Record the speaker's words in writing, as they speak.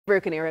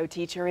Broken Arrow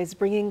teacher is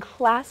bringing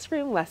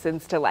classroom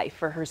lessons to life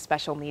for her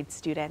special needs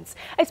students.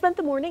 I spent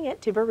the morning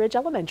at Timber Ridge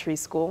Elementary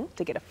School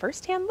to get a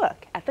first-hand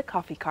look at the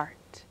coffee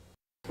cart.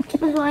 Ms.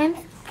 Williams,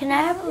 can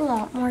I have a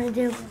lot more to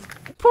do?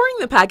 Pouring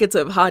the packets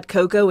of hot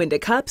cocoa into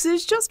cups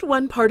is just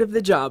one part of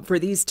the job for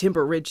these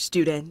Timber Ridge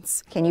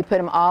students. Can you put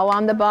them all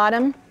on the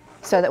bottom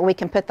so that we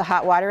can put the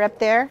hot water up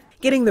there?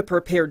 Getting the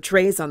prepared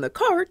trays on the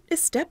cart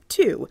is step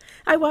 2.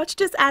 I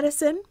watched as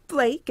Addison,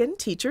 Blake, and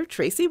teacher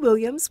Tracy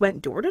Williams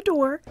went door to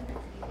door,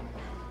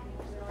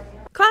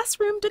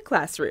 classroom to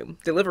classroom,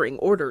 delivering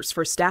orders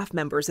for staff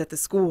members at the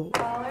school.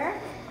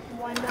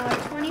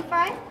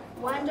 $1.25,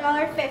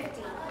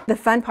 $1.50. The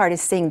fun part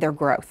is seeing their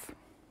growth,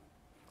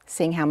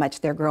 seeing how much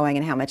they're growing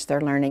and how much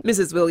they're learning.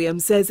 Mrs.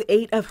 Williams says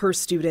 8 of her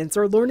students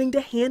are learning to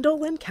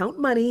handle and count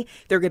money.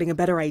 They're getting a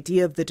better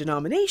idea of the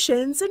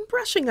denominations and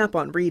brushing up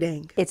on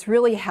reading. It's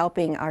really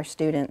helping our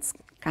students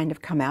kind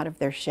of come out of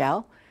their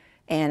shell,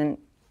 and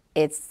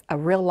it's a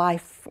real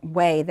life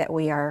way that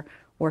we are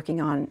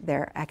working on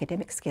their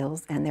academic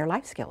skills and their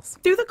life skills.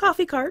 Through the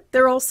coffee cart,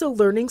 they're also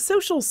learning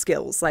social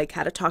skills like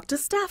how to talk to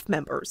staff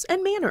members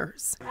and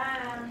manners.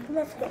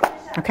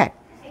 Okay.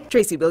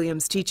 Tracy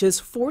Williams teaches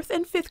 4th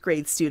and 5th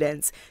grade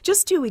students.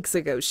 Just 2 weeks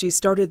ago, she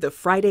started the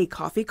Friday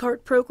Coffee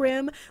Cart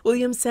program.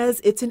 Williams says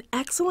it's an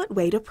excellent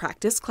way to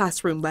practice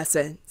classroom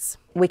lessons.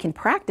 We can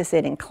practice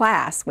it in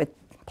class with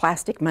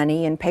plastic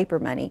money and paper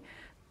money,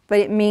 but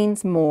it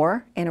means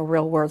more in a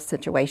real world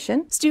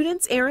situation.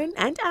 Students Aaron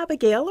and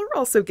Abigail are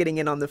also getting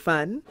in on the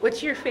fun.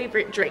 What's your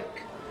favorite drink?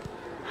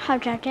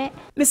 Hot chocolate.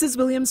 Mrs.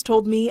 Williams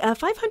told me a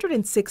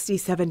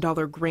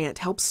 $567 grant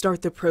helped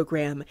start the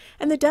program,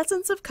 and the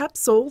dozens of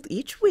cups sold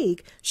each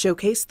week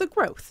showcase the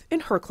growth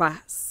in her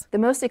class. The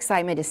most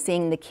excitement is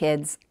seeing the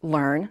kids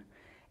learn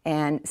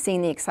and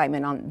seeing the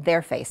excitement on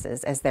their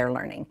faces as they're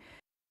learning.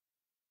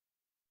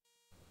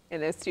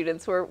 And those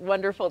students were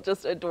wonderful,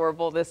 just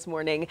adorable this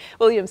morning.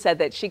 Williams said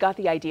that she got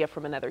the idea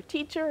from another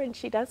teacher, and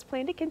she does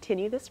plan to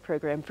continue this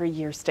program for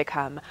years to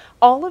come.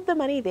 All of the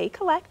money they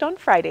collect on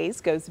Fridays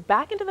goes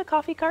back into the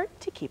coffee cart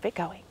to keep it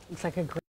going. Looks like a great